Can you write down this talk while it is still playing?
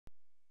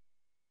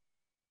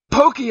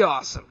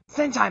PokeAwesome!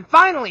 Since I'm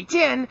finally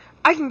 10,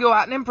 I can go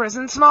out and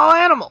imprison small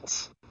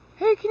animals.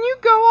 Hey, can you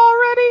go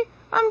already?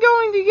 I'm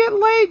going to get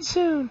laid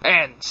soon.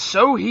 And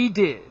so he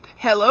did.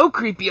 Hello,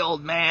 creepy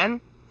old man.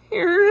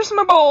 Here's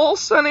my bowl,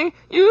 sonny.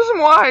 Use them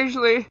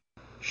wisely.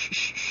 Shh,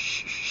 shh,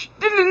 shh, shh.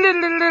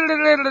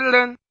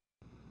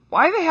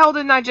 Why the hell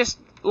didn't I just,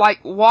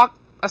 walk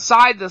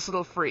aside this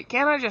little freak?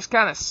 Can't I just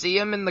kind of see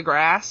him in the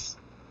grass?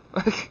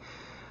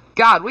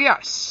 God, we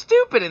are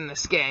stupid in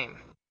this game.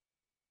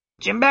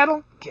 Gym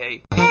battle?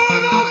 Okay.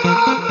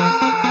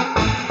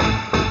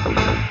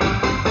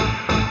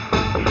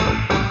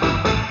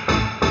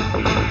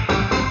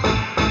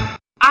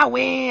 I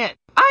win!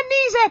 I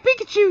need that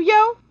Pikachu,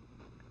 yo!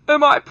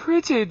 Am I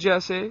pretty,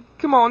 Jesse?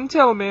 Come on,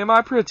 tell me, am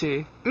I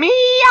pretty?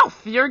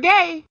 Meowth, you're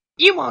gay!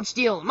 You won't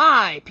steal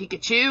my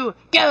Pikachu!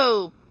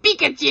 Go,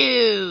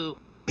 Pikachu!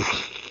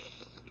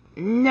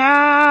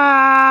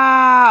 Nah!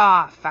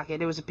 Fuck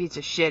it, it was a piece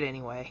of shit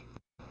anyway.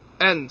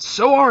 And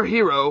so our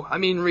hero,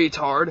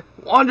 retard,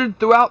 wandered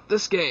throughout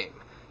this game.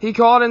 He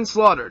caught and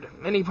slaughtered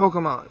many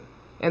Pokemon.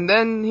 And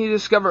then he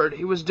discovered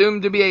he was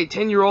doomed to be a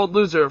 10-year-old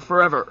loser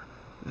forever.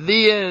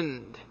 The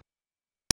end.